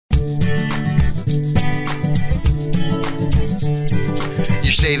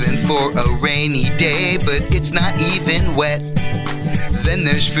You're saving for a rainy day, but it's not even wet. Then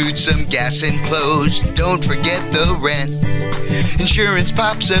there's food, some gas, and clothes. Don't forget the rent. Insurance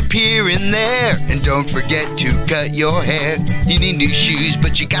pops up here and there. And don't forget to cut your hair. You need new shoes,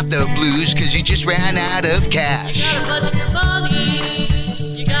 but you got the blues, 'cause you just ran out of cash. You gotta budget your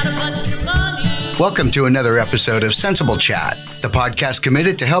money. You gotta budget your money. Welcome to another episode of Centsable Chat, the podcast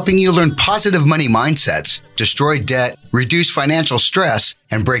committed to helping you learn positive money mindsets, destroy debt, reduce financial stress,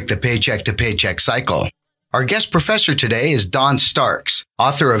 and break the paycheck-to-paycheck cycle. Our guest professor today is Dawn Starks,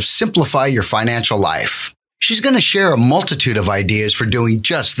 author of Simplify Your Financial Life. She's going to share a multitude of ideas for doing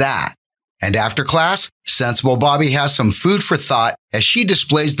just that. And after class, Centsable Bobbi has some food for thought as she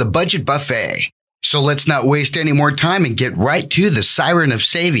displays the budget buffet. So let's not waste any more time and get right to the siren of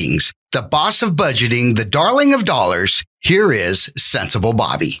savings, the boss of budgeting, the darling of dollars. Here is Centsable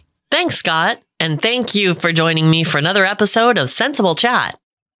Bobbi. Thanks, Scott. And thank you for joining me for another episode of Centsable Chat.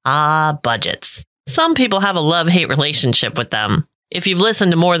 Budgets. Some people have a love-hate relationship with them. If you've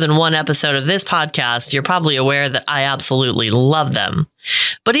listened to more than one episode of this podcast, you're probably aware that I absolutely love them.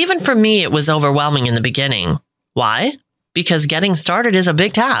 But even for me, it was overwhelming in the beginning. Why? Because getting started is a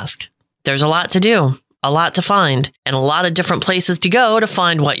big task. There's a lot to do, a lot to find, and a lot of different places to go to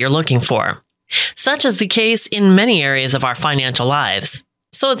find what you're looking for. Such is the case in many areas of our financial lives.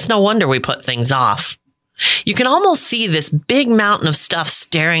 So it's no wonder we put things off. You can almost see this big mountain of stuff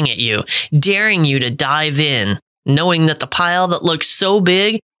staring at you, daring you to dive in, knowing that the pile that looks so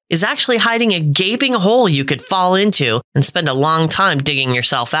big is actually hiding a gaping hole you could fall into and spend a long time digging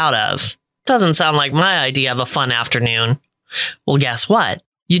yourself out of. Doesn't sound like my idea of a fun afternoon. Well, guess what?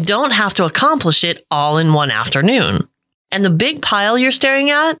 You don't have to accomplish it all in one afternoon. And the big pile you're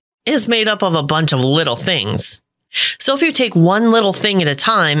staring at is made up of a bunch of little things. So if you take one little thing at a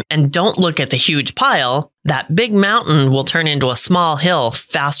time and don't look at the huge pile, that big mountain will turn into a small hill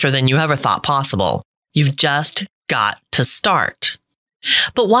faster than you ever thought possible. You've just got to start.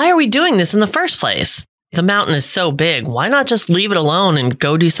 But why are we doing this in the first place? The mountain is so big, why not just leave it alone and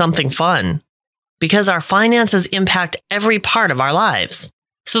go do something fun? Because our finances impact every part of our lives.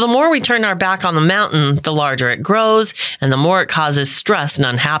 So the more we turn our back on the mountain, the larger it grows, and the more it causes stress and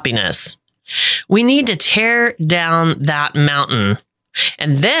unhappiness. We need to tear down that mountain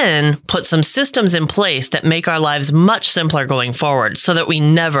and then put some systems in place that make our lives much simpler going forward so that we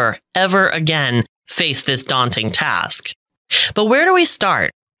never, ever again face this daunting task. But where do we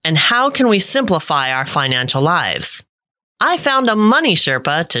start? And how can we simplify our financial lives? I found a money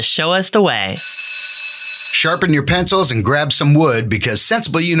Sherpa to show us the way. Sharpen your pencils and grab some wood because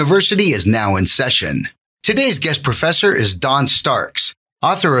Centsable University is now in session. Today's guest professor is Dawn Starks,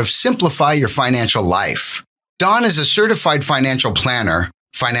 author of Simplify Your Financial Life. Dawn is a certified financial planner,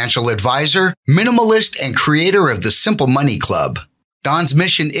 financial advisor, minimalist, and creator of the Simple Money Club. Dawn's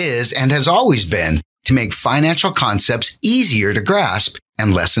mission is, and has always been, to make financial concepts easier to grasp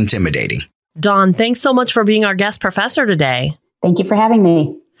and less intimidating. Dawn, thanks so much for being our guest professor today. Thank you for having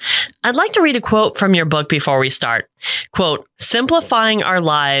me. I'd like to read a quote from your book before we start. Quote, "Simplifying our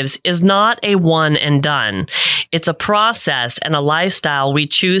lives is not a one and done. It's a process and a lifestyle we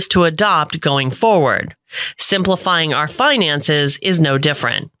choose to adopt going forward. Simplifying our finances is no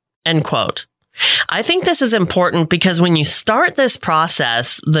different." End quote. I think this is important because when you start this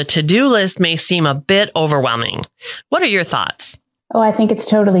process, the to-do list may seem a bit overwhelming. What are your thoughts? Oh, I think it's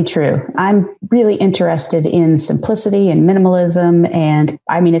totally true. I'm really interested in simplicity and minimalism. And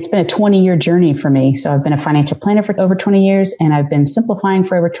it's been a 20-year journey for me. So I've been a financial planner for over 20 years and I've been simplifying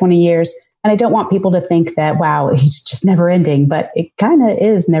for over 20 years. And I don't want people to think that, wow, it's just never ending, but it kind of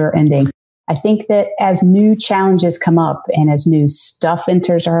is never ending. I think that as new challenges come up and as new stuff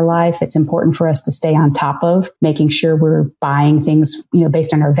enters our life, it's important for us to stay on top of making sure we're buying things,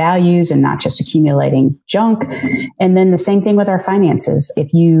 based on our values and not just accumulating junk. And then the same thing with our finances.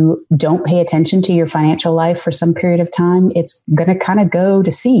 If you don't pay attention to your financial life for some period of time, it's going to kind of go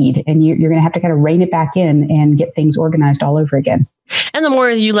to seed and you're going to have to kind of rein it back in and get things organized all over again. And the more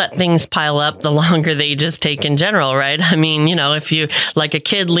you let things pile up, the longer they just take in general, right? If you, like a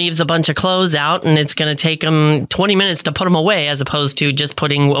kid leaves a bunch of clothes out and it's going to take them 20 minutes to put them away as opposed to just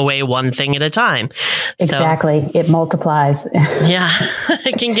putting away one thing at a time. Exactly. It multiplies. Yeah,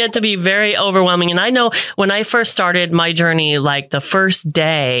 it can get to be very overwhelming. And I know when I first started my journey, like the first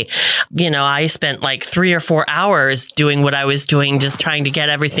day, I spent like 3 or 4 hours doing what I was doing, just trying to get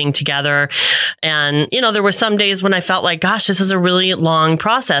everything together. And, there were some days when I felt like, gosh, this is a really long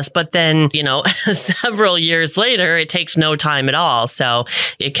process. But then, several years later, it takes no time at all. So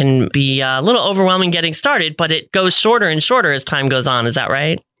it can be a little overwhelming getting started, but it goes shorter and shorter as time goes on. Is that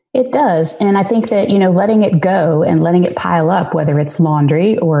right? It does. And I think that, letting it go and letting it pile up, whether it's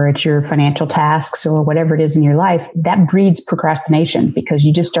laundry or it's your financial tasks or whatever it is in your life, that breeds procrastination because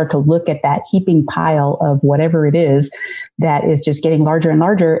you just start to look at that heaping pile of whatever it is that is just getting larger and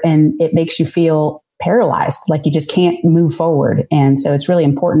larger. And it makes you feel paralyzed, like you just can't move forward. And so it's really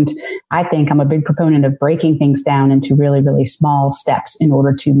important. I think I'm a big proponent of breaking things down into really, really small steps in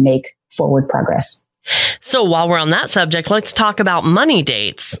order to make forward progress. So while we're on that subject, let's talk about money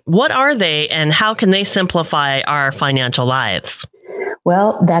dates. What are they and how can they simplify our financial lives?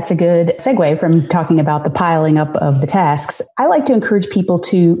 Well, that's a good segue from talking about the piling up of the tasks. I like to encourage people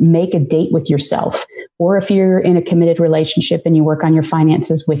to make a date with yourself. Or if you're in a committed relationship and you work on your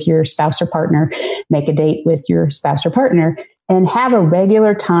finances with your spouse or partner, make a date with your spouse or partner and have a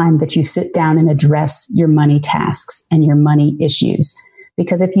regular time that you sit down and address your money tasks and your money issues.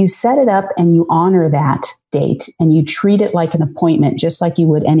 Because if you set it up and you honor that date and you treat it like an appointment, just like you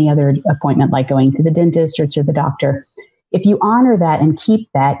would any other appointment, like going to the dentist or to the doctor, if you honor that and keep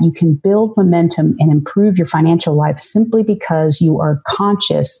that, you can build momentum and improve your financial life simply because you are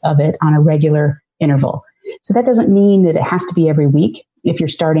conscious of it on a regular interval. So that doesn't mean that it has to be every week. If you're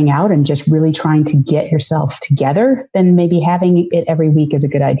starting out and just really trying to get yourself together, then maybe having it every week is a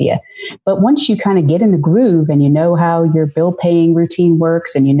good idea. But once you kind of get in the groove and you know how your bill paying routine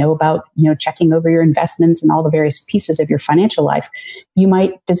works and you know about, checking over your investments and all the various pieces of your financial life, you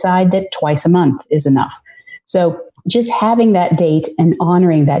might decide that twice a month is enough. So just having that date and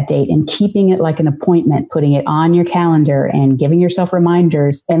honoring that date and keeping it like an appointment, putting it on your calendar and giving yourself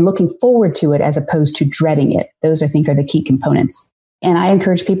reminders and looking forward to it as opposed to dreading it. Those, I think, are the key components. And I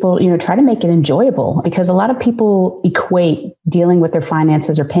encourage people, try to make it enjoyable because a lot of people equate dealing with their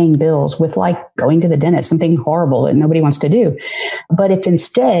finances or paying bills with like going to the dentist, something horrible that nobody wants to do. But if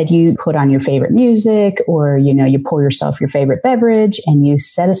instead you put on your favorite music or, you pour yourself your favorite beverage and you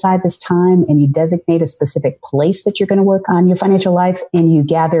set aside this time and you designate a specific place that you're going to work on your financial life and you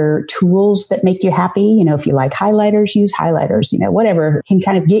gather tools that make you happy, if you like highlighters, use highlighters, whatever can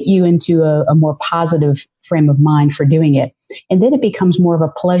kind of get you into a more positive frame of mind for doing it. And then it becomes more of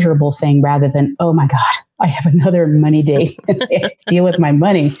a pleasurable thing rather than, oh my God, I have another money date and I have to deal with my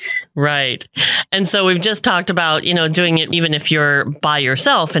money. Right. And so we've just talked about, doing it even if you're by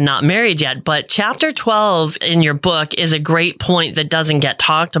yourself and not married yet. But chapter 12 in your book is a great point that doesn't get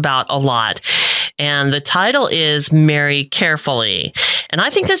talked about a lot. And the title is Marry Carefully. And I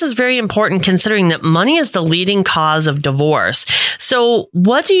think this is very important considering that money is the leading cause of divorce. So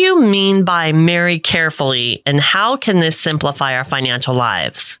what do you mean by marry carefully and how can this simplify our financial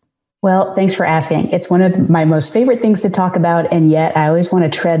lives? Well, thanks for asking. It's one of my most favorite things to talk about. And yet I always want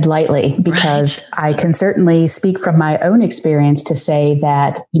to tread lightly because I can certainly speak from my own experience to say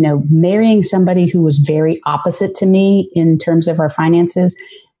that, marrying somebody who was very opposite to me in terms of our finances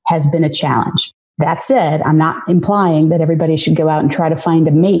has been a challenge. That said, I'm not implying that everybody should go out and try to find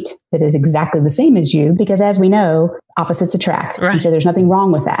a mate that is exactly the same as you, because as we know, opposites attract. Right. And so there's nothing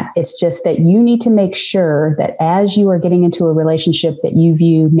wrong with that. It's just that you need to make sure that as you are getting into a relationship that you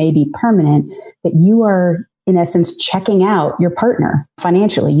view may be permanent, that you are, in essence, checking out your partner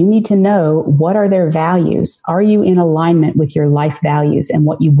financially. You need to know what are their values. Are you in alignment with your life values and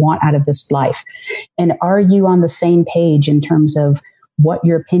what you want out of this life? And are you on the same page in terms of what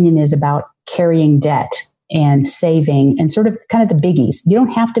your opinion is about carrying debt and saving and sort of kind of the biggies? You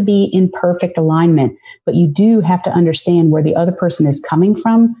don't have to be in perfect alignment, but you do have to understand where the other person is coming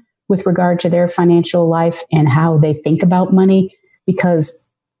from with regard to their financial life and how they think about money. Because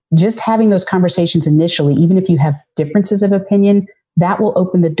just having those conversations initially, even if you have differences of opinion, that will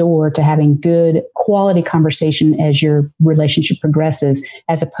open the door to having good quality conversation as your relationship progresses,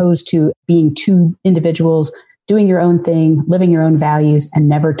 as opposed to being two individuals doing your own thing, living your own values, and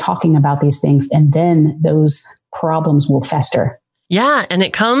never talking about these things. And then those problems will fester. Yeah. And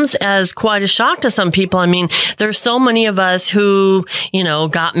it comes as quite a shock to some people. I mean, there's so many of us who,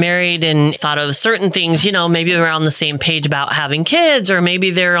 got married and thought of certain things, maybe they're on the same page about having kids, or maybe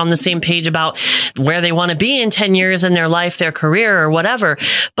they're on the same page about where they want to be in 10 years in their life, their career, or whatever.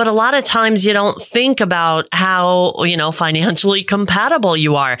 But a lot of times you don't think about how, financially compatible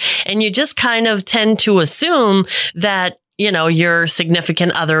you are. And you just kind of tend to assume that your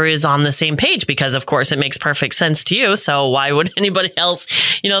significant other is on the same page because, of course, it makes perfect sense to you. So why would anybody else,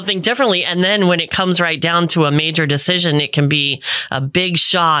 think differently? And then when it comes right down to a major decision, it can be a big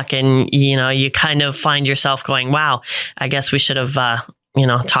shock. And, you kind of find yourself going, wow, I guess we should have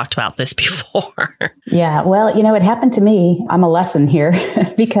talked about this before. Yeah, well, it happened to me. I'm a lesson here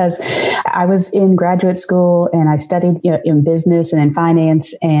because I was in graduate school and I studied in business and in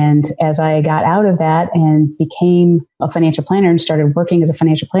finance. And as I got out of that and became a financial planner and started working as a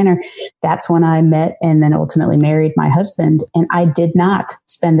financial planner, that's when I met and then ultimately married my husband. And I did not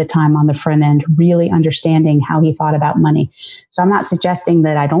spend the time on the front end really understanding how he thought about money. So I'm not suggesting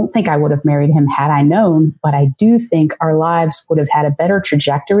that I don't think I would have married him had I known, but I do think our lives would have had a better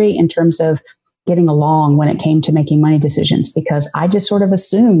trajectory in terms of getting along when it came to making money decisions, because I just sort of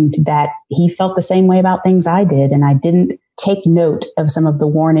assumed that he felt the same way about things I did. And I didn't take note of some of the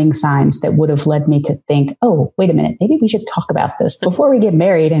warning signs that would have led me to think, oh, wait a minute, maybe we should talk about this before we get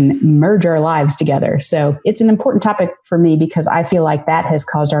married and merge our lives together. So it's an important topic for me because I feel like that has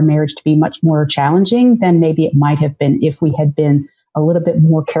caused our marriage to be much more challenging than maybe it might have been if we had been a little bit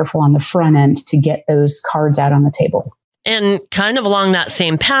more careful on the front end to get those cards out on the table. And kind of along that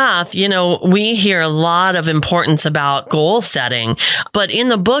same path, we hear a lot of importance about goal setting, but in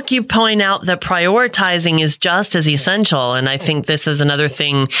the book, you point out that prioritizing is just as essential. And I think this is another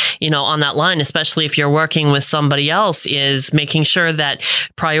thing, on that line, especially if you're working with somebody else, is making sure that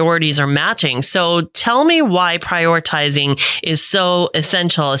priorities are matching. So tell me why prioritizing is so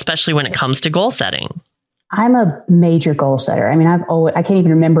essential, especially when it comes to goal setting. I'm a major goal setter. I mean, I can't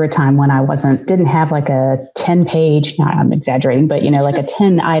even remember a time when I didn't have like a 10-page, I'm exaggerating, but like a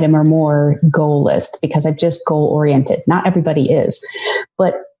 10 item or more goal list, because I'm just goal oriented. Not everybody is,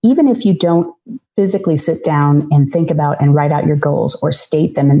 but even if you don't physically sit down and think about and write out your goals or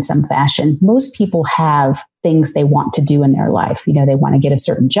state them in some fashion, most people have things they want to do in their life. They want to get a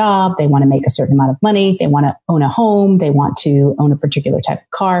certain job. They want to make a certain amount of money. They want to own a home. They want to own a particular type of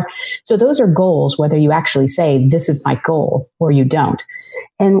car. So those are goals, whether you actually say, this is my goal, or you don't.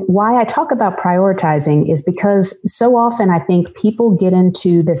 And why I talk about prioritizing is because so often I think people get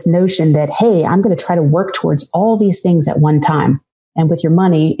into this notion that, hey, I'm going to try to work towards all these things at one time. And with your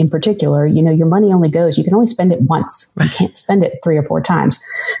money in particular, your money only goes, you can only spend it once. You can't spend it 3 or 4 times.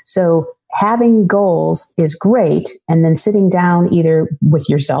 So having goals is great. And then sitting down either with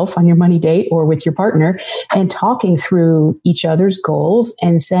yourself on your money date or with your partner and talking through each other's goals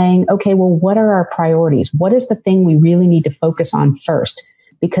and saying, okay, well, what are our priorities? What is the thing we really need to focus on first?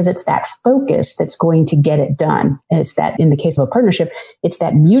 Because it's that focus that's going to get it done. And it's that, in the case of a partnership, it's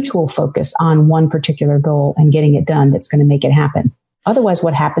that mutual focus on one particular goal and getting it done that's going to make it happen. Otherwise,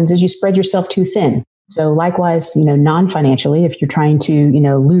 what happens is you spread yourself too thin. So likewise, non-financially, if you're trying to,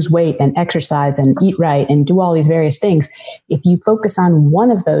 lose weight and exercise and eat right and do all these various things, if you focus on one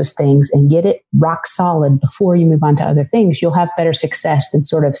of those things and get it rock solid before you move on to other things, you'll have better success than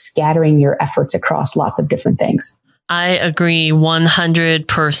sort of scattering your efforts across lots of different things. I agree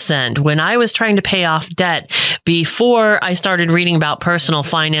 100%. When I was trying to pay off debt before I started reading about personal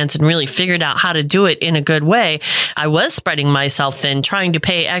finance and really figured out how to do it in a good way, I was spreading myself thin, trying to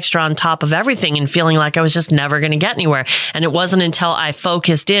pay extra on top of everything and feeling like I was just never going to get anywhere. And it wasn't until I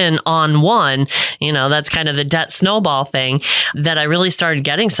focused in on one, that's kind of the debt snowball thing, that I really started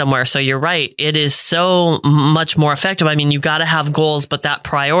getting somewhere. So you're right. It is so much more effective. I mean, you got to have goals, but that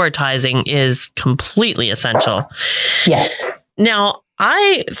prioritizing is completely essential. Yes. Now,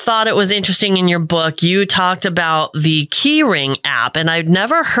 I thought it was interesting in your book, you talked about the Keyring app, and I'd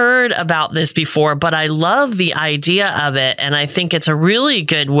never heard about this before, but I love the idea of it. And I think it's a really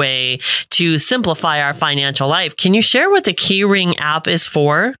good way to simplify our financial life. Can you share what the Keyring app is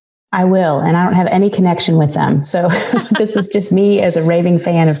for? I will. And I don't have any connection with them. So this is just me as a raving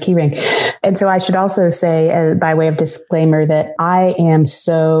fan of Keyring. And so I should also say, by way of disclaimer, that I am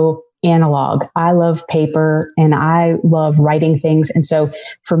so analog. I love paper and I love writing things. And so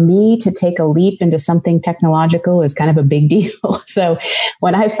for me to take a leap into something technological is kind of a big deal. So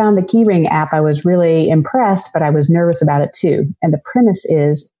when I found the Keyring app, I was really impressed, but I was nervous about it too. And the premise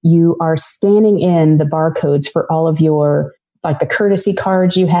is you are scanning in the barcodes for all of your, like the courtesy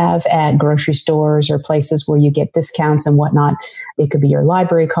cards you have at grocery stores or places where you get discounts and whatnot. It could be your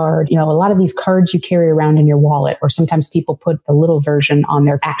library card. A lot of these cards you carry around in your wallet, or sometimes people put the little version on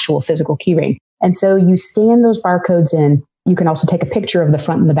their actual physical keyring. And so you scan those barcodes in. You can also take a picture of the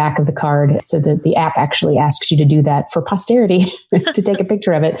front and the back of the card so that the app actually asks you to do that for posterity, to take a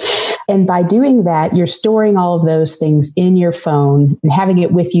picture of it. And by doing that, you're storing all of those things in your phone and having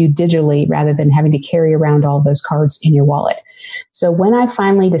it with you digitally rather than having to carry around all those cards in your wallet. So when I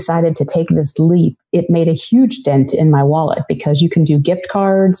finally decided to take this leap it made a huge dent in my wallet because you can do gift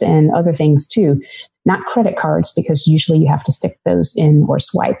cards and other things too. Not credit cards, because usually you have to stick those in or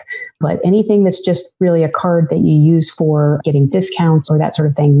swipe, but anything that's just really a card that you use for getting discounts or that sort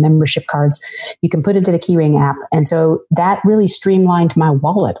of thing, membership cards, you can put into the Keyring app. And so that really streamlined my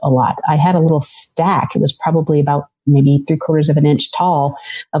wallet a lot. I had a little stack. It was probably about maybe 3/4 of an inch tall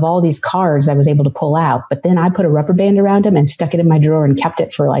of all these cards I was able to pull out. But then I put a rubber band around them and stuck it in my drawer and kept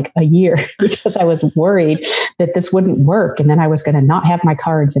it for like a year because I was worried that this wouldn't work and then I was going to not have my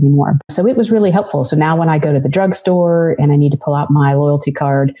cards anymore. So it was really helpful. So now when I go to the drugstore and I need to pull out my loyalty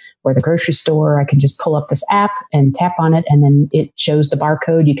card, or the grocery store, I can just pull up this app and tap on it, and then it shows the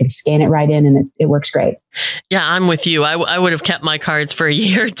barcode. You can scan it right in, and it works great. Yeah, I'm with you. I would have kept my cards for a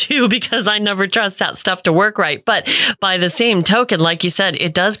year too, because I never trust that stuff to work right. But by the same token, like you said,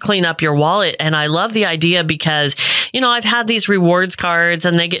 it does clean up your wallet. And I love the idea because, I've had these rewards cards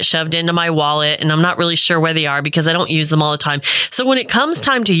and they get shoved into my wallet and I'm not really sure where they are because I don't use them all the time. So when it comes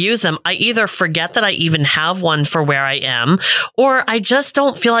time to use them, I either forget that I even have one for where I am, or I just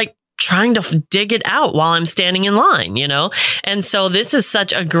don't feel like trying to dig it out while I'm standing in line, And so this is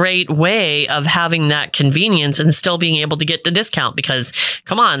such a great way of having that convenience and still being able to get the discount, because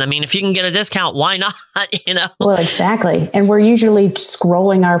come on, if you can get a discount, why not, Well, exactly. And we're usually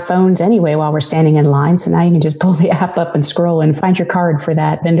scrolling our phones anyway while we're standing in line. So now you can just pull the app up and scroll and find your card for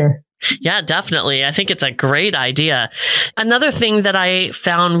that vendor. Yeah, definitely. I think it's a great idea. Another thing that I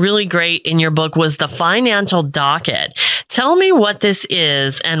found really great in your book was the financial docket. Tell me what this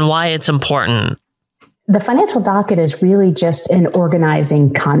is and why it's important. The financial docket is really just an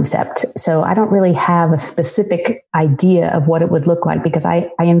organizing concept. So I don't really have a specific idea of what it would look like, because I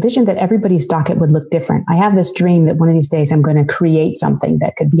envision that everybody's docket would look different. I have this dream that one of these days I'm going to create something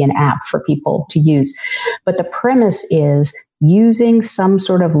that could be an app for people to use. But the premise is using some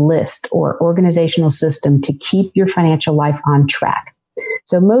sort of list or organizational system to keep your financial life on track.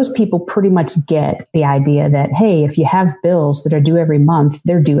 So most people pretty much get the idea that, hey, if you have bills that are due every month,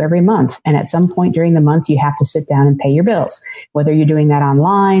 they're due every month. And at some point during the month, you have to sit down and pay your bills, whether you're doing that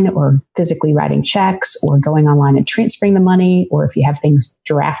online or physically writing checks or going online and transferring the money, or if you have things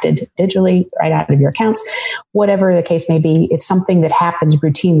drafted digitally right out of your accounts, whatever the case may be, it's something that happens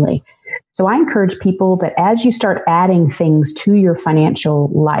routinely. So I encourage people that as you start adding things to your financial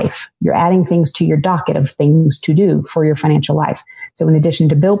life, you're adding things to your docket of things to do for your financial life. So in addition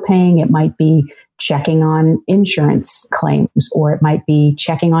to bill paying, it might be checking on insurance claims, or it might be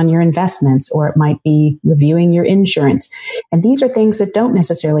checking on your investments, or it might be reviewing your insurance. And these are things that don't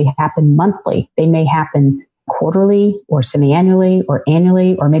necessarily happen monthly. They may happen quarterly or semi-annually or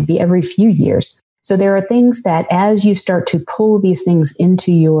annually, or maybe every few years. So there are things that as you start to pull these things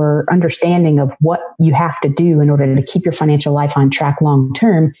into your understanding of what you have to do in order to keep your financial life on track long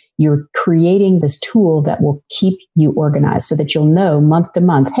term, you're creating this tool that will keep you organized so that you'll know month to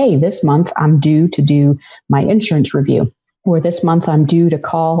month, hey, this month I'm due to do my insurance review, or this month I'm due to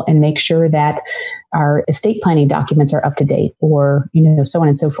call and make sure that our estate planning documents are up to date, or, so on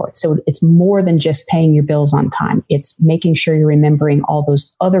and so forth. So it's more than just paying your bills on time. It's making sure you're remembering all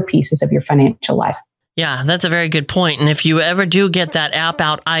those other pieces of your financial life. Yeah, that's a very good point. And if you ever do get that app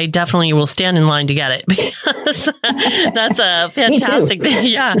out, I definitely will stand in line to get it, because that's a fantastic thing.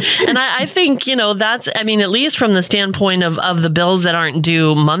 Yeah. And I think, that's, at least from the standpoint of the bills that aren't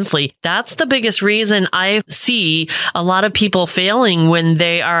due monthly, that's the biggest reason I see a lot of people failing when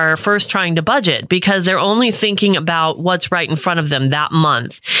they are first trying to budget, because they're only thinking about what's right in front of them that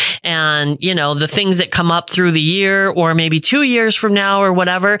month. And, the things that come up through the year or maybe 2 years from now or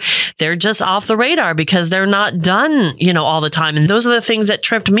whatever, they're just off the radar because they're not done, all the time. And those are the things that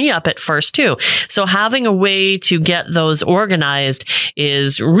tripped me up at first too. So having a way to get those organized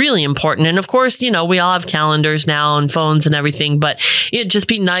is really important. And of course, we all have calendars now and phones and everything, but it'd just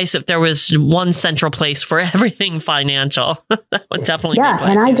be nice if there was one central place for everything financial. That would definitely be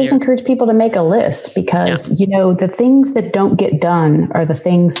and I just encourage people to make a list, because, the things that don't get done are the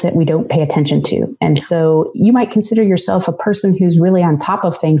things that we don't pay attention to. And so you might consider yourself a person who's really on top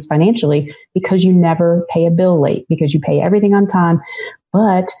of things financially because you never pay a bill late, because you pay everything on time,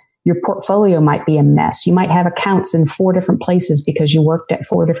 but your portfolio might be a mess. You might have accounts in 4 different places because you worked at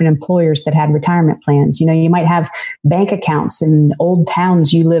 4 different employers that had retirement plans. You might have bank accounts in old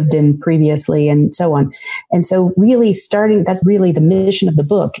towns you lived in previously, and so on. And so really that's really the mission of the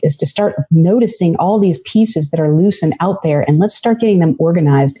book, is to start noticing all these pieces that are loose and out there, and let's start getting them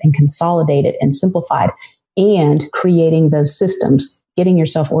organized and consolidated and simplified, and creating those systems, getting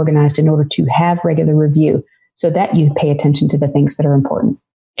yourself organized in order to have regular review so that you pay attention to the things that are important.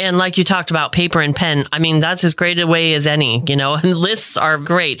 And like you talked about paper and pen, I mean, that's as great a way as any, and lists are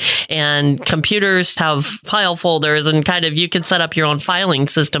great. And computers have file folders and you can set up your own filing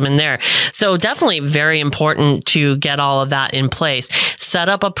system in there. So definitely very important to get all of that in place. Set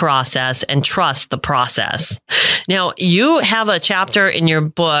up a process and trust the process. Now, you have a chapter in your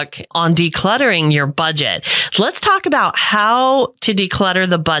book on decluttering your budget. Let's talk about how to declutter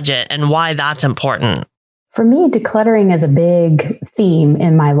the budget and why that's important. For me, decluttering is a big theme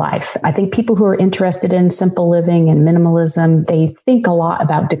in my life. I think people who are interested in simple living and minimalism, they think a lot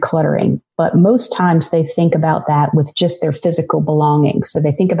about decluttering, but most times they think about that with just their physical belongings. So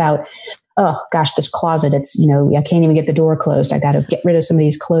they think about, oh gosh, this closet, it's, I can't even get the door closed. I got to get rid of some of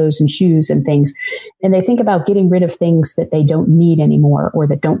these clothes and shoes and things. And they think about getting rid of things that they don't need anymore or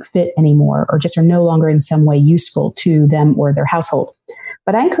that don't fit anymore or just are no longer in some way useful to them or their household.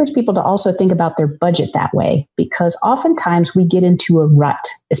 But I encourage people to also think about their budget that way, because oftentimes we get into a rut,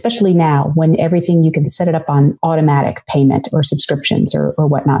 especially now when everything you can set it up on automatic payment or subscriptions or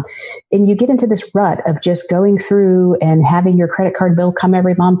whatnot. And you get into this rut of just going through and having your credit card bill come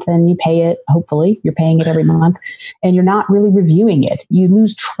every month and you pay it. Hopefully you're paying it every month and you're not really reviewing it. You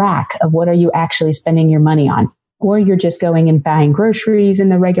lose track of what are you actually spending your money on. Or you're just going and buying groceries in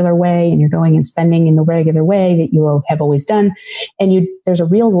the regular way and you're going and spending in the regular way that you have always done. And there's a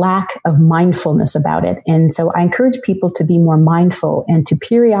real lack of mindfulness about it. And so I encourage people to be more mindful and to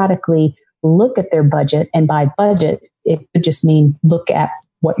periodically look at their budget. And by budget, it could just mean look at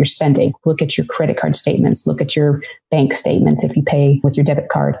what you're spending, look at your credit card statements, look at your bank statements if you pay with your debit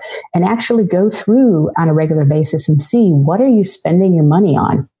card, and actually go through on a regular basis and see what are you spending your money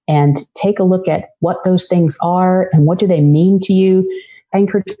on. And take a look at what those things are and what do they mean to you. I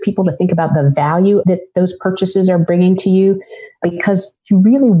encourage people to think about the value that those purchases are bringing to you, because you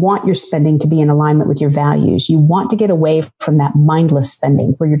really want your spending to be in alignment with your values. You want to get away from that mindless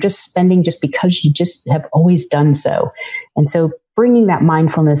spending where you're just spending just because you just have always done so. And so bringing that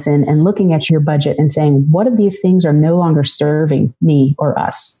mindfulness in and looking at your budget and saying, what of these things are no longer serving me or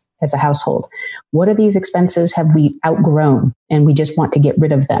us as a household? What of these expenses have we outgrown and we just want to get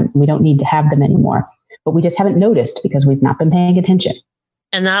rid of them? We don't need to have them anymore, but we just haven't noticed because we've not been paying attention.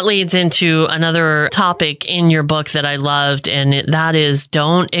 And that leads into another topic in your book that I loved, and that is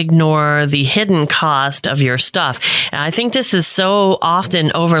don't ignore the hidden cost of your stuff. And I think this is so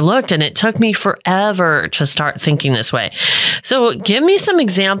often overlooked, and it took me forever to start thinking this way. So give me some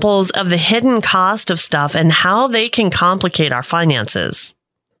examples of the hidden cost of stuff and how they can complicate our finances.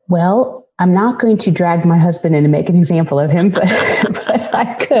 Well, I'm not going to drag my husband in to make an example of him, but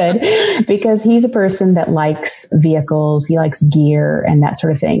I could, because he's a person that likes vehicles, he likes gear and that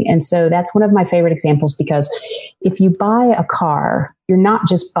sort of thing. And so that's one of my favorite examples, because if you buy a car, you're not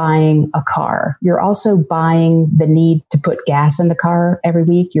just buying a car. You're also buying the need to put gas in the car every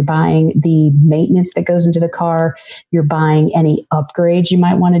week. You're buying the maintenance that goes into the car. You're buying any upgrades you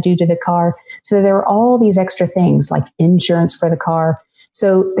might want to do to the car. So there are all these extra things like insurance for the car.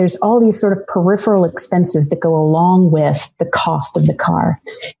 So there's all these sort of peripheral expenses that go along with the cost of the car.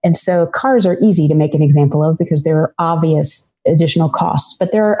 And so cars are easy to make an example of because there are obvious additional costs,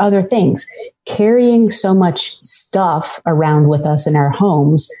 but there are other things. Carrying so much stuff around with us in our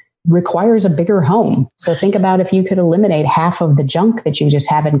homes requires a bigger home. So think about if you could eliminate half of the junk that you just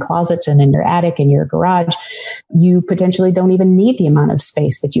have in closets and in your attic and your garage, you potentially don't even need the amount of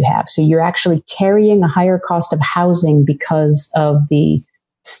space that you have. So you're actually carrying a higher cost of housing because of the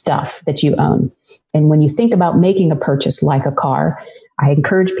stuff that you own. And when you think about making a purchase like a car, I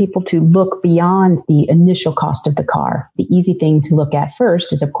encourage people to look beyond the initial cost of the car. The easy thing to look at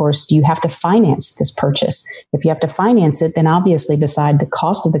first is, of course, do you have to finance this purchase? If you have to finance it, then obviously beside the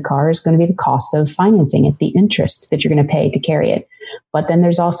cost of the car is going to be the cost of financing it, the interest that you're going to pay to carry it. But then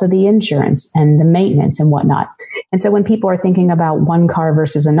there's also the insurance and the maintenance and whatnot. And so when people are thinking about one car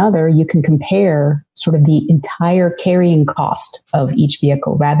versus another, you can compare sort of the entire carrying cost of each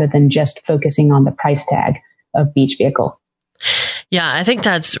vehicle rather than just focusing on the price tag of each vehicle. Yeah, I think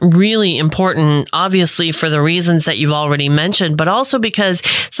that's really important, obviously, for the reasons that you've already mentioned, but also because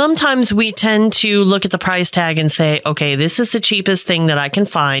sometimes we tend to look at the price tag and say, okay, this is the cheapest thing that I can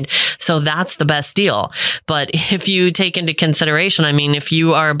find, so that's the best deal. But if you take into consideration, I mean, if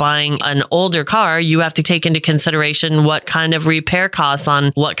you are buying an older car, you have to take into consideration what kind of repair costs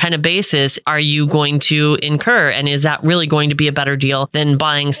on what kind of basis are you going to incur? And is that really going to be a better deal than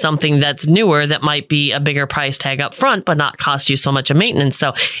buying something that's newer that might be a bigger price tag up front, but not cost you so much of maintenance?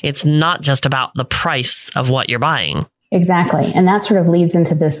 So it's not just about the price of what you're buying. Exactly. And that sort of leads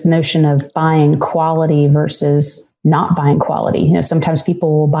into this notion of buying quality versus not buying quality. Sometimes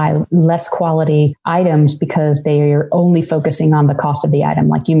people will buy less quality items because they are only focusing on the cost of the item,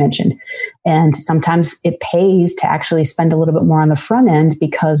 like you mentioned. And sometimes it pays to actually spend a little bit more on the front end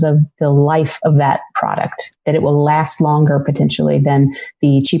because of the life of that product, that it will last longer potentially than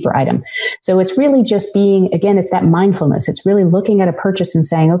the cheaper item. So it's really just being, again, it's that mindfulness. It's really looking at a purchase and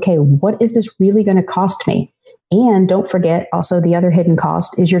saying, okay, what is this really going to cost me? And don't forget, also the other hidden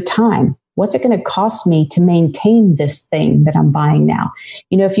cost is your time. What's it going to cost me to maintain this thing that I'm buying now?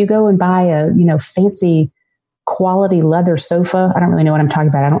 If you go and buy a, fancy quality leather sofa, I don't really know what I'm talking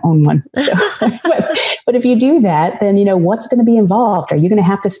about. I don't own one. So, but if you do that, then, what's going to be involved? Are you going to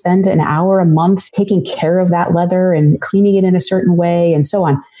have to spend an hour a month taking care of that leather and cleaning it in a certain way and so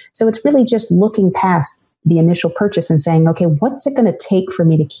on? So it's really just looking past the initial purchase and saying, okay, what's it going to take for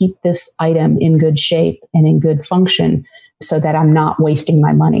me to keep this item in good shape and in good function so that I'm not wasting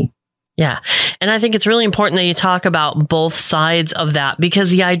my money? Yeah. And I think it's really important that you talk about both sides of that, because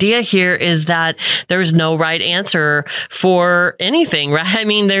the idea here is that there's no right answer for anything, right? I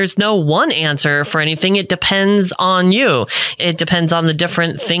mean, there's no one answer for anything. It depends on you. It depends on the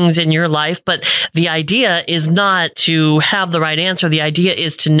different things in your life. But the idea is not to have the right answer. The idea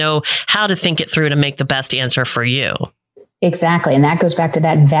is to know how to think it through to make the best answer for you. Exactly. And that goes back to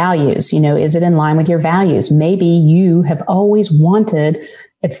that values. Is it in line with your values? Maybe you have always wanted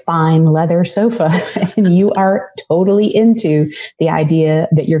a fine leather sofa and you are totally into the idea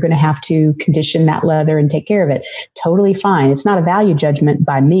that you're going to have to condition that leather and take care of it. Totally fine. It's not a value judgment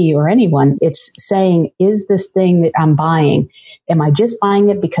by me or anyone. It's saying, is this thing that I'm buying, am I just buying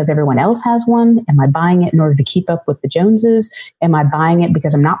it because everyone else has one? Am I buying it in order to keep up with the Joneses? Am I buying it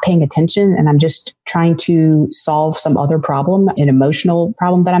because I'm not paying attention and I'm just trying to solve some other problem, an emotional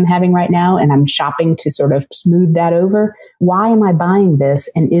problem that I'm having right now, and I'm shopping to sort of smooth that over? Why am I buying this?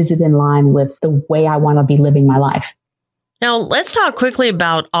 And is it in line with the way I want to be living my life? Now, let's talk quickly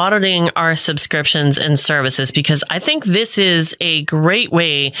about auditing our subscriptions and services, because I think this is a great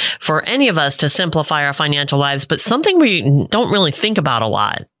way for any of us to simplify our financial lives, but something we don't really think about a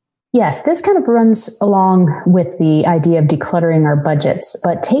lot. Yes, this kind of runs along with the idea of decluttering our budgets,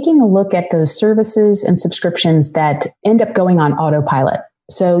 but taking a look at those services and subscriptions that end up going on autopilot.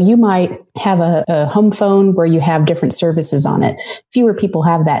 So you might have a home phone where you have different services on it. Fewer people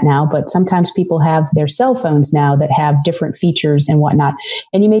have that now, but sometimes people have their cell phones now that have different features and whatnot.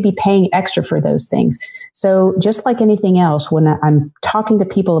 And you may be paying extra for those things. So just like anything else, when I'm talking to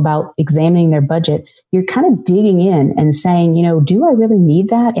people about examining their budget, you're kind of digging in and saying, do I really need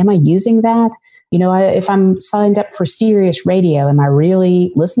that? Am I using that? If I'm signed up for Sirius radio, am I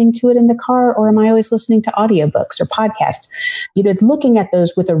really listening to it in the car, or am I always listening to audiobooks or podcasts? Looking at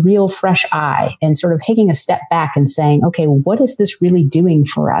those with a real fresh eye and sort of taking a step back and saying, okay, what is this really doing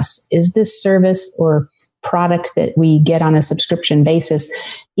for us? Is this service or product that we get on a subscription basis,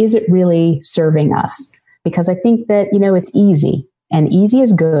 is it really serving us? Because I think that, it's easy. And easy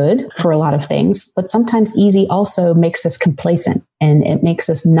is good for a lot of things, but sometimes easy also makes us complacent, and it makes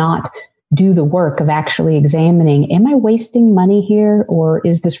us not do the work of actually examining, am I wasting money here, or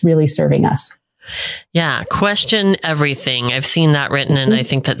is this really serving us? Yeah, question everything. I've seen that written, and I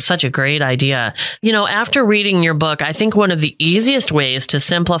think that's such a great idea. After reading your book, I think one of the easiest ways to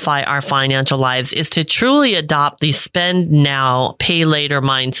simplify our financial lives is to truly adopt the spend now, pay later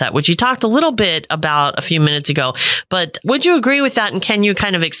mindset, which you talked a little bit about a few minutes ago. But would you agree with that? And can you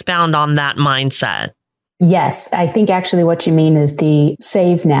kind of expound on that mindset? Yes, I think actually what you mean is the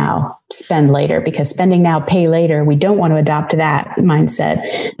save now, spend later, because spending now, pay later, we don't want to adopt that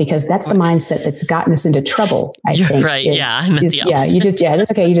mindset, because that's the mindset that's gotten us into trouble, I think. Right. I meant the opposite.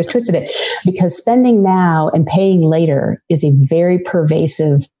 That's okay. You just twisted it, because spending now and paying later is a very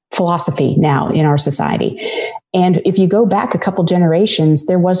pervasive philosophy now in our society. And if you go back a couple generations,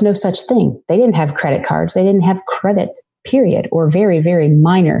 there was no such thing. They didn't have credit cards. They didn't have credit, period, or very, very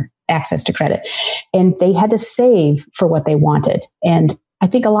minor access to credit. And they had to save for what they wanted. And I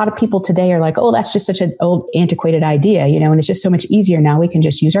think a lot of people today are like, oh, that's just such an old antiquated idea, and it's just so much easier now. We can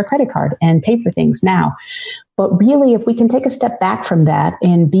just use our credit card and pay for things now. But really, if we can take a step back from that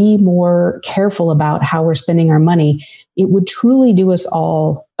and be more careful about how we're spending our money, it would truly do us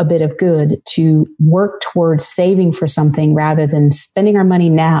all a bit of good to work towards saving for something rather than spending our money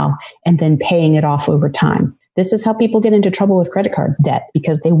now and then paying it off over time. This is how people get into trouble with credit card debt,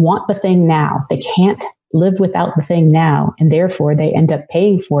 because they want the thing now. They can't live without the thing now, and therefore they end up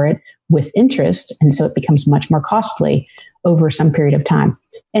paying for it with interest. And so it becomes much more costly over some period of time.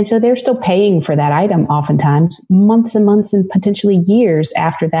 And so they're still paying for that item oftentimes months and months and potentially years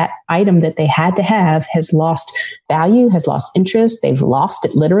after that item that they had to have has lost value, has lost interest. They've lost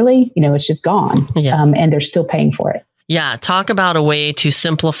it literally. It's just gone. Yeah. And they're still paying for it. Yeah, talk about a way to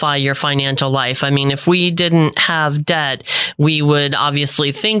simplify your financial life. I mean, if we didn't have debt, we would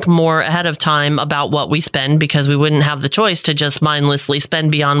obviously think more ahead of time about what we spend because we wouldn't have the choice to just mindlessly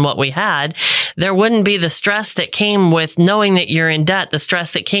spend beyond what we had. There wouldn't be the stress that came with knowing that you're in debt, the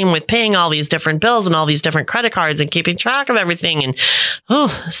stress that came with paying all these different bills and all these different credit cards and keeping track of everything. And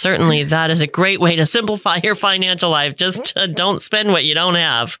certainly that is a great way to simplify your financial life. Just don't spend what you don't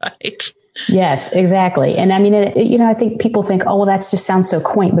have, right? Yes, exactly. And I mean, I think people think, oh, well, that just sounds so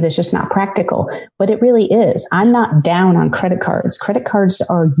quaint, but it's just not practical. But it really is. I'm not down on credit cards. Credit cards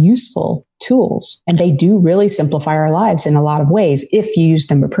are useful tools and they do really simplify our lives in a lot of ways if you use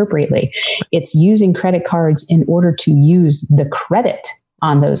them appropriately. It's using credit cards in order to use the credit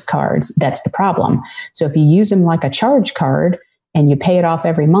on those cards. That's the problem. So if you use them like a charge card, and you pay it off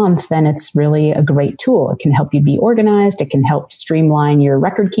every month, then it's really a great tool. It can help you be organized. It can help streamline your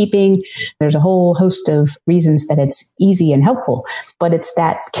record keeping. There's a whole host of reasons that it's easy and helpful, but it's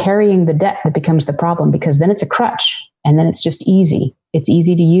that carrying the debt that becomes the problem because then it's a crutch and then it's just easy. It's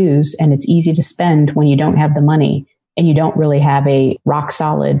easy to use and it's easy to spend when you don't have the money and you don't really have a rock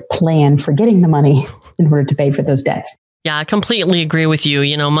solid plan for getting the money in order to pay for those debts. Yeah, I completely agree with you.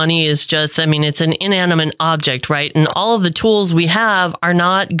 Money is just, it's an inanimate object, right? And all of the tools we have are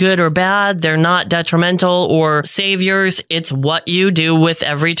not good or bad. They're not detrimental or saviors. It's what you do with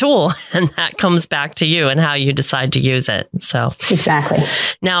every tool. And that comes back to you and how you decide to use it. So exactly.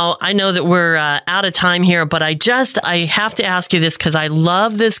 Now, I know that we're out of time here, but I have to ask you this because I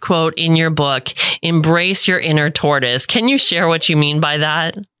love this quote in your book, embrace your inner tortoise. Can you share what you mean by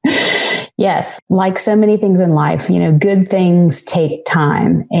that? Yes. Like so many things in life, good things take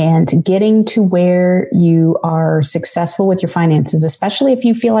time, and getting to where you are successful with your finances, especially if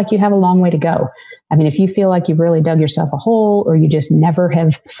you feel like you have a long way to go. I mean, if you feel like you've really dug yourself a hole or you just never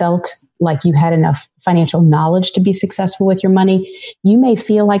have felt like you had enough financial knowledge to be successful with your money, you may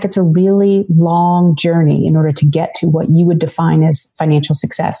feel like it's a really long journey in order to get to what you would define as financial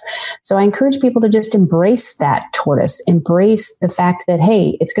success. So I encourage people to just embrace that tortoise, embrace the fact that,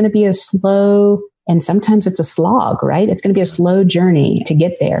 hey, it's going to be a slow, and sometimes it's a slog, right? It's going to be a slow journey to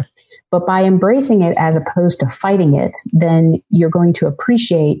get there. But by embracing it as opposed to fighting it, then you're going to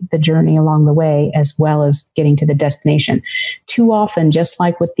appreciate the journey along the way as well as getting to the destination. Too often, just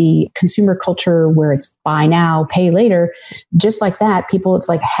like with the consumer culture where it's buy now, pay later, just like that, it's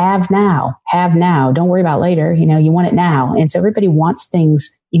like have now, don't worry about later. You want it now. And so everybody wants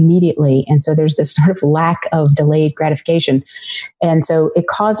things immediately. And so there's this sort of lack of delayed gratification. And so it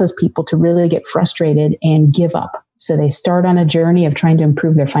causes people to really get frustrated and give up. So they start on a journey of trying to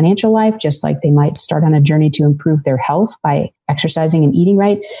improve their financial life, just like they might start on a journey to improve their health by exercising and eating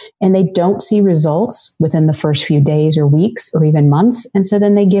right. And they don't see results within the first few days or weeks or even months. And so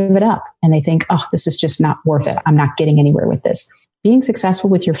then they give it up and they think, oh, this is just not worth it. I'm not getting anywhere with this. Being successful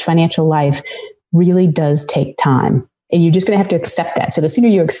with your financial life really does take time. And you're just going to have to accept that. So the sooner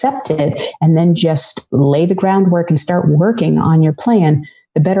you accept it and then just lay the groundwork and start working on your plan,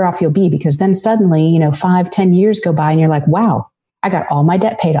 the better off you'll be, because then suddenly, 5-10 years go by and you're like, wow, I got all my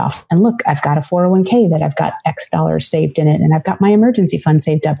debt paid off. And look, I've got a 401k that I've got X dollars saved in it. And I've got my emergency fund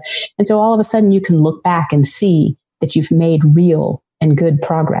saved up. And so all of a sudden you can look back and see that you've made real and good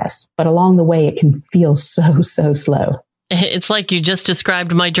progress. But along the way, it can feel so slow. It's like you just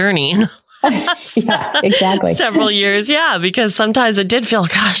described my journey. Yeah, exactly. Several years. Yeah, because sometimes it did feel,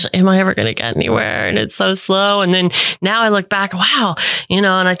 gosh, am I ever going to get anywhere? And it's so slow. And then now I look back, wow, and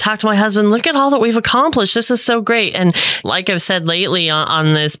I talk to my husband, look at all that we've accomplished. This is so great. And like I've said lately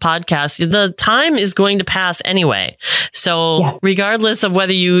on this podcast, the time is going to pass anyway. So regardless of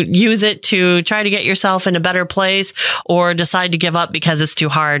whether you use it to try to get yourself in a better place or decide to give up because it's too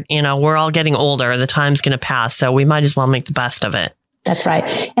hard, we're all getting older. The time's going to pass. So we might as well make the best of it. That's right.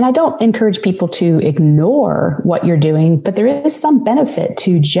 And I don't encourage people to ignore what you're doing, but there is some benefit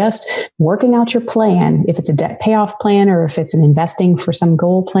to just working out your plan. If it's a debt payoff plan or if it's an investing for some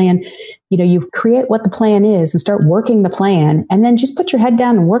goal plan, you create what the plan is and start working the plan, and then just put your head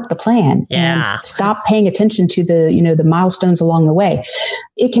down and work the plan and stop paying attention to the milestones along the way.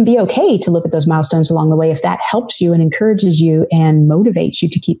 It can be okay to look at those milestones along the way if that helps you and encourages you and motivates you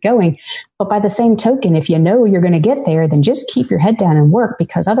to keep going. But by the same token, if you know you're going to get there, then just keep your head down and work,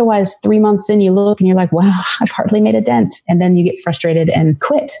 because otherwise 3 months in, you look and you're like, wow, I've hardly made a dent. And then you get frustrated and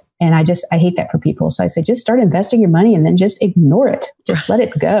quit. And I hate that for people. So I say, just start investing your money and then just ignore it. Just let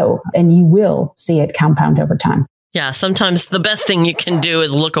it go. And you will see it compound over time. Yeah, sometimes the best thing you can do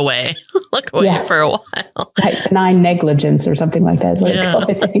is look away. Look away for a while. Like benign negligence or something like that is what it's called,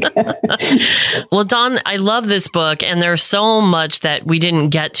 I think. Well, Dawn, I love this book, and there's so much that we didn't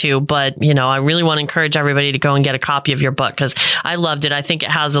get to, but, I really want to encourage everybody to go and get a copy of your book because I loved it. I think it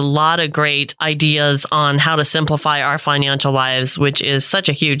has a lot of great ideas on how to simplify our financial lives, which is such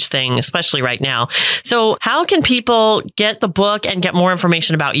a huge thing, especially right now. So how can people get the book and get more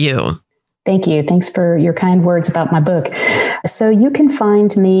information about you? Thank you. Thanks for your kind words about my book. So you can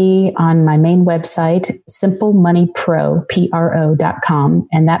find me on my main website, simplemoneypro.com.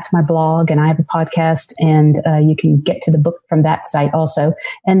 And that's my blog. And I have a podcast, and you can get to the book from that site also.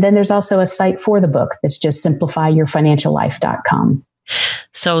 And then there's also a site for the book that's just simplifyyourfinanciallife.com.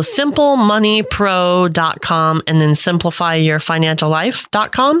 So simplemoneypro.com and then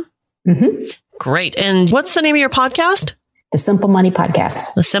simplifyyourfinanciallife.com. Mm-hmm. Great. And what's the name of your podcast? The Simple Money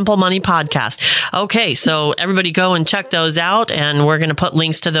Podcast. The Simple Money Podcast. Okay, so everybody go and check those out, and we're going to put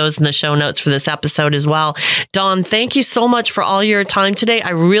links to those in the show notes for this episode as well. Dawn, thank you so much for all your time today. I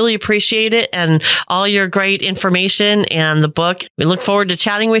really appreciate it and all your great information and the book. We look forward to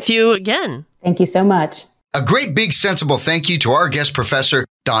chatting with you again. Thank you so much. A great big sensible thank you to our guest professor,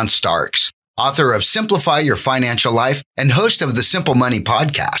 Dawn Starks, author of Simplify Your Financial Life and host of the Simple Money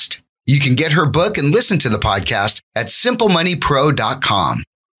Podcast. You can get her book and listen to the podcast at simplemoneypro.com.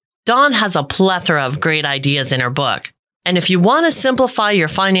 Dawn has a plethora of great ideas in her book. And if you want to simplify your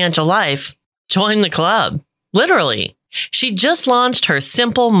financial life, join the club. Literally. She just launched her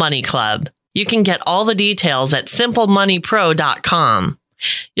Simple Money Club. You can get all the details at simplemoneypro.com.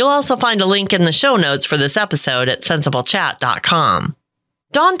 You'll also find a link in the show notes for this episode at sensablechat.com.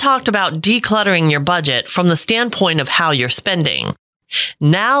 Dawn talked about decluttering your budget from the standpoint of how you're spending.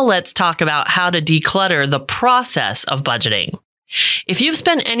 Now let's talk about how to declutter the process of budgeting. If you've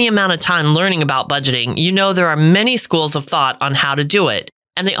spent any amount of time learning about budgeting, you know there are many schools of thought on how to do it.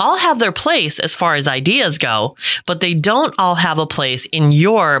 And they all have their place as far as ideas go, but they don't all have a place in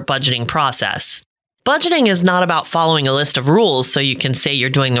your budgeting process. Budgeting is not about following a list of rules so you can say you're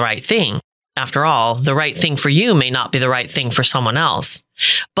doing the right thing. After all, the right thing for you may not be the right thing for someone else.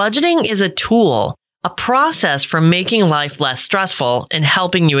 Budgeting is a tool, a process for making life less stressful and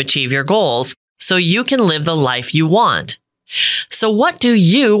helping you achieve your goals so you can live the life you want. So what do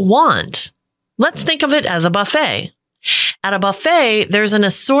you want? Let's think of it as a buffet. At a buffet, there's an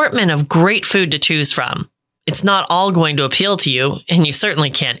assortment of great food to choose from. It's not all going to appeal to you, and you certainly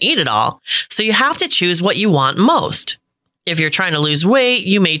can't eat it all, so you have to choose what you want most. If you're trying to lose weight,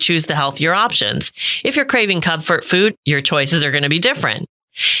 you may choose the healthier options. If you're craving comfort food, your choices are going to be different.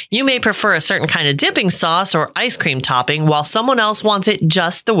 You may prefer a certain kind of dipping sauce or ice cream topping while someone else wants it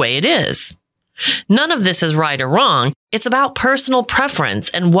just the way it is. None of this is right or wrong. It's about personal preference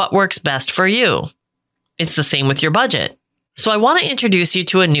and what works best for you. It's the same with your budget. So I want to introduce you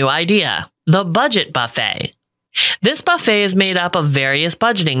to a new idea, the budget buffet. This buffet is made up of various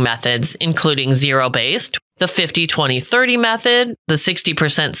budgeting methods, including zero-based, the 50-20-30 method, the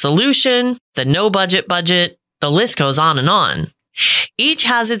 60% solution, the no budget budget. The list goes on and on. Each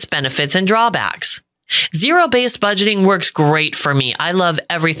has its benefits and drawbacks. Zero-based budgeting works great for me. I love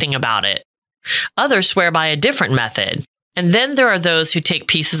everything about it. Others swear by a different method. And then there are those who take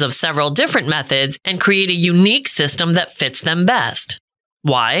pieces of several different methods and create a unique system that fits them best.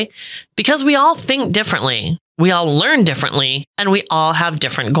 Why? Because we all think differently, we all learn differently, and we all have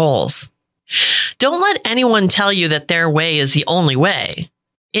different goals. Don't let anyone tell you that their way is the only way.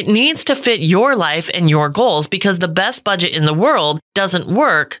 It needs to fit your life and your goals because the best budget in the world doesn't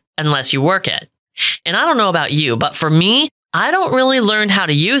work unless you work it. And I don't know about you, but for me, I don't really learn how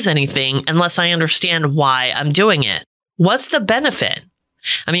to use anything unless I understand why I'm doing it. What's the benefit?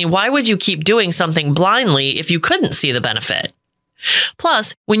 I mean, why would you keep doing something blindly if you couldn't see the benefit?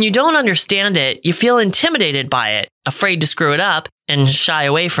 Plus, when you don't understand it, you feel intimidated by it, afraid to screw it up, and shy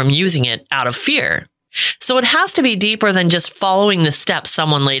away from using it out of fear. So it has to be deeper than just following the steps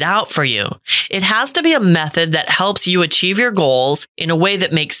someone laid out for you. It has to be a method that helps you achieve your goals in a way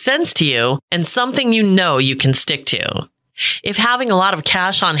that makes sense to you and something you know you can stick to. If having a lot of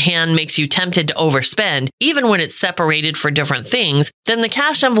cash on hand makes you tempted to overspend, even when it's separated for different things, then the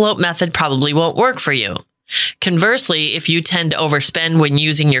cash envelope method probably won't work for you. Conversely, if you tend to overspend when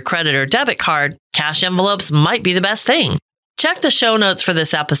using your credit or debit card, cash envelopes might be the best thing. Check the show notes for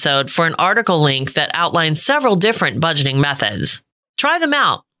this episode for an article link that outlines several different budgeting methods. Try them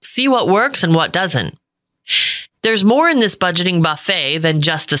out, see what works and what doesn't. There's more in this budgeting buffet than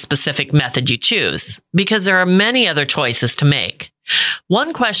just the specific method you choose, because there are many other choices to make.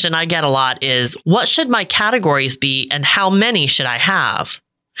 One question I get a lot is, what should my categories be and how many should I have?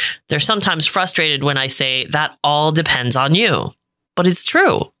 They're sometimes frustrated when I say that all depends on you. But it's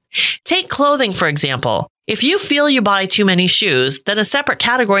true. Take clothing, for example. If you feel you buy too many shoes, then a separate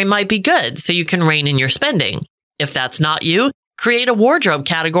category might be good so you can rein in your spending. If that's not you, create a wardrobe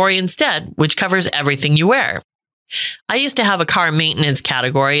category instead, which covers everything you wear. I used to have a car maintenance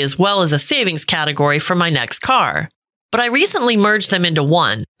category as well as a savings category for my next car. But I recently merged them into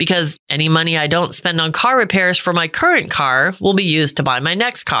one because any money I don't spend on car repairs for my current car will be used to buy my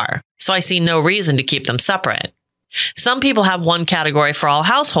next car. So I see no reason to keep them separate. Some people have one category for all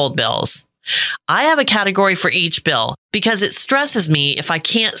household bills. I have a category for each bill because it stresses me if I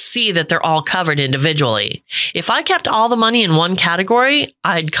can't see that they're all covered individually. If I kept all the money in one category,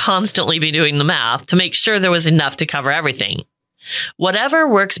 I'd constantly be doing the math to make sure there was enough to cover everything. Whatever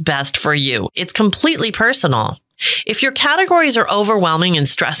works best for you, it's completely personal. If your categories are overwhelming and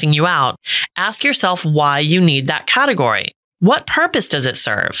stressing you out, ask yourself why you need that category. What purpose does it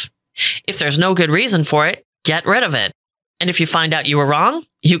serve? If there's no good reason for it, get rid of it. And if you find out you were wrong,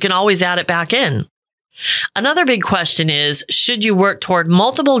 you can always add it back in. Another big question is, should you work toward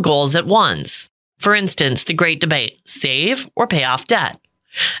multiple goals at once? For instance, the great debate, save or pay off debt.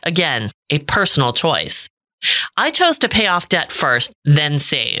 Again, a personal choice. I chose to pay off debt first, then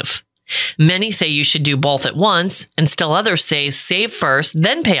save. Many say you should do both at once, and still others say save first,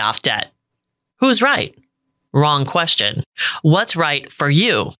 then pay off debt. Who's right? Wrong question. What's right for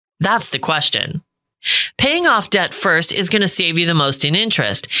you? That's the question. Paying off debt first is going to save you the most in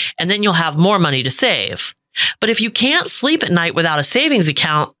interest, and then you'll have more money to save. But if you can't sleep at night without a savings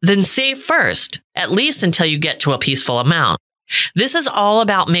account, then save first, at least until you get to a peaceful amount. This is all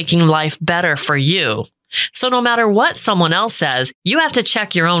about making life better for you. So no matter what someone else says, you have to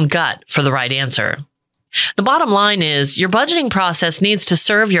check your own gut for the right answer. The bottom line is your budgeting process needs to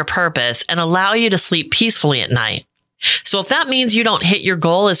serve your purpose and allow you to sleep peacefully at night. So if that means you don't hit your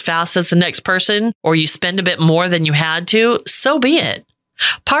goal as fast as the next person, or you spend a bit more than you had to, so be it.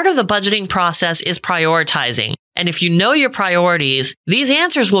 Part of the budgeting process is prioritizing. And if you know your priorities, these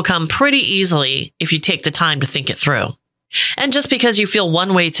answers will come pretty easily if you take the time to think it through. And just because you feel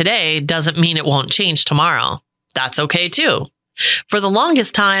one way today doesn't mean it won't change tomorrow. That's okay too. For the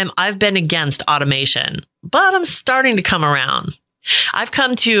longest time, I've been against automation, but I'm starting to come around. I've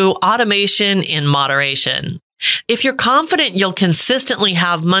come to automation in moderation. If you're confident you'll consistently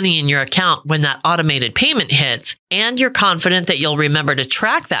have money in your account when that automated payment hits, and you're confident that you'll remember to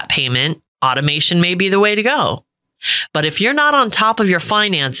track that payment, automation may be the way to go. But if you're not on top of your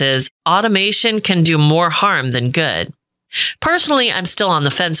finances, automation can do more harm than good. Personally, I'm still on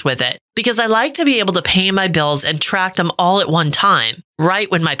the fence with it because I like to be able to pay my bills and track them all at one time,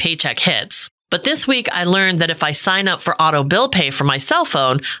 right when my paycheck hits. But this week, I learned that if I sign up for auto bill pay for my cell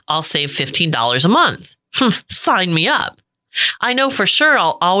phone, I'll save $15 a month. Sign me up. I know for sure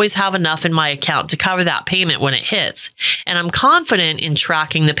I'll always have enough in my account to cover that payment when it hits, and I'm confident in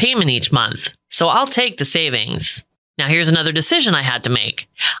tracking the payment each month. So I'll take the savings. Now here's another decision I had to make.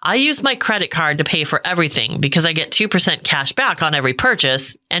 I use my credit card to pay for everything because I get 2% cash back on every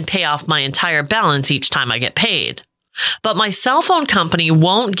purchase and pay off my entire balance each time I get paid. But my cell phone company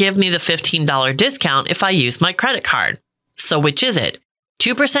won't give me the $15 discount if I use my credit card. So which is it?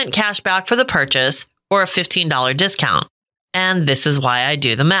 2% cash back for the purchase or a $15 discount? And this is why I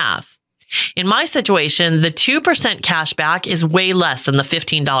do the math. In my situation, the 2% cash back is way less than the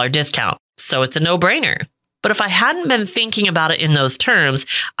 $15 discount, so it's a no-brainer. But if I hadn't been thinking about it in those terms,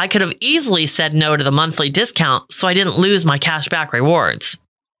 I could have easily said no to the monthly discount so I didn't lose my cashback rewards.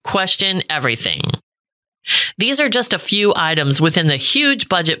 Question everything. These are just a few items within the huge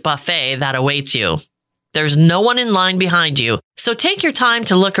budget buffet that awaits you. There's no one in line behind you, so take your time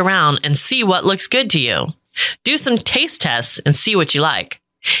to look around and see what looks good to you. Do some taste tests and see what you like.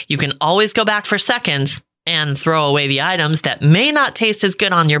 You can always go back for seconds and throw away the items that may not taste as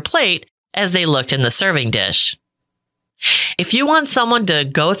good on your plate as they looked in the serving dish. If you want someone to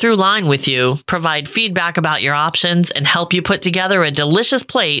go through line with you, provide feedback about your options, and help you put together a delicious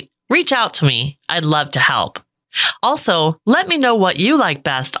plate, reach out to me. I'd love to help. Also, let me know what you like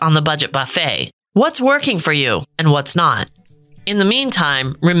best on the budget buffet. What's working for you and what's not? In the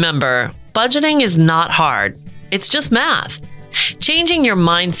meantime, remember, budgeting is not hard. It's just math. Changing your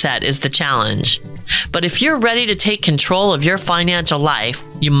mindset is the challenge. But if you're ready to take control of your financial life,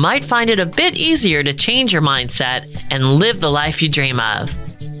 you might find it a bit easier to change your mindset and live the life you dream of.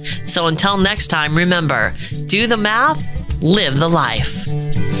 So until next time, remember, do the math, live the life.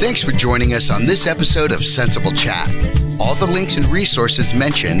 Thanks for joining us on this episode of Centsable Chat. All the links and resources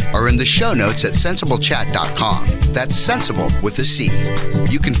mentioned are in the show notes at sensablechat.com. That's sensible with a C.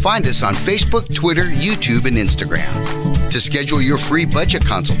 You can find us on Facebook, Twitter, YouTube, and Instagram. To schedule your free budget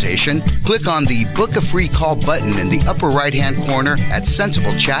consultation, click on the Book a Free Call button in the upper right-hand corner at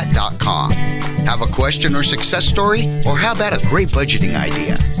sensablechat.com. Have a question or success story? Or how about a great budgeting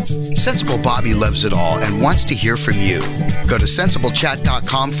idea? Centsable Bobbi loves it all and wants to hear from you. Go to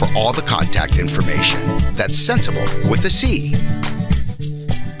sensablechat.com for all the contact information. That's sensible with a C.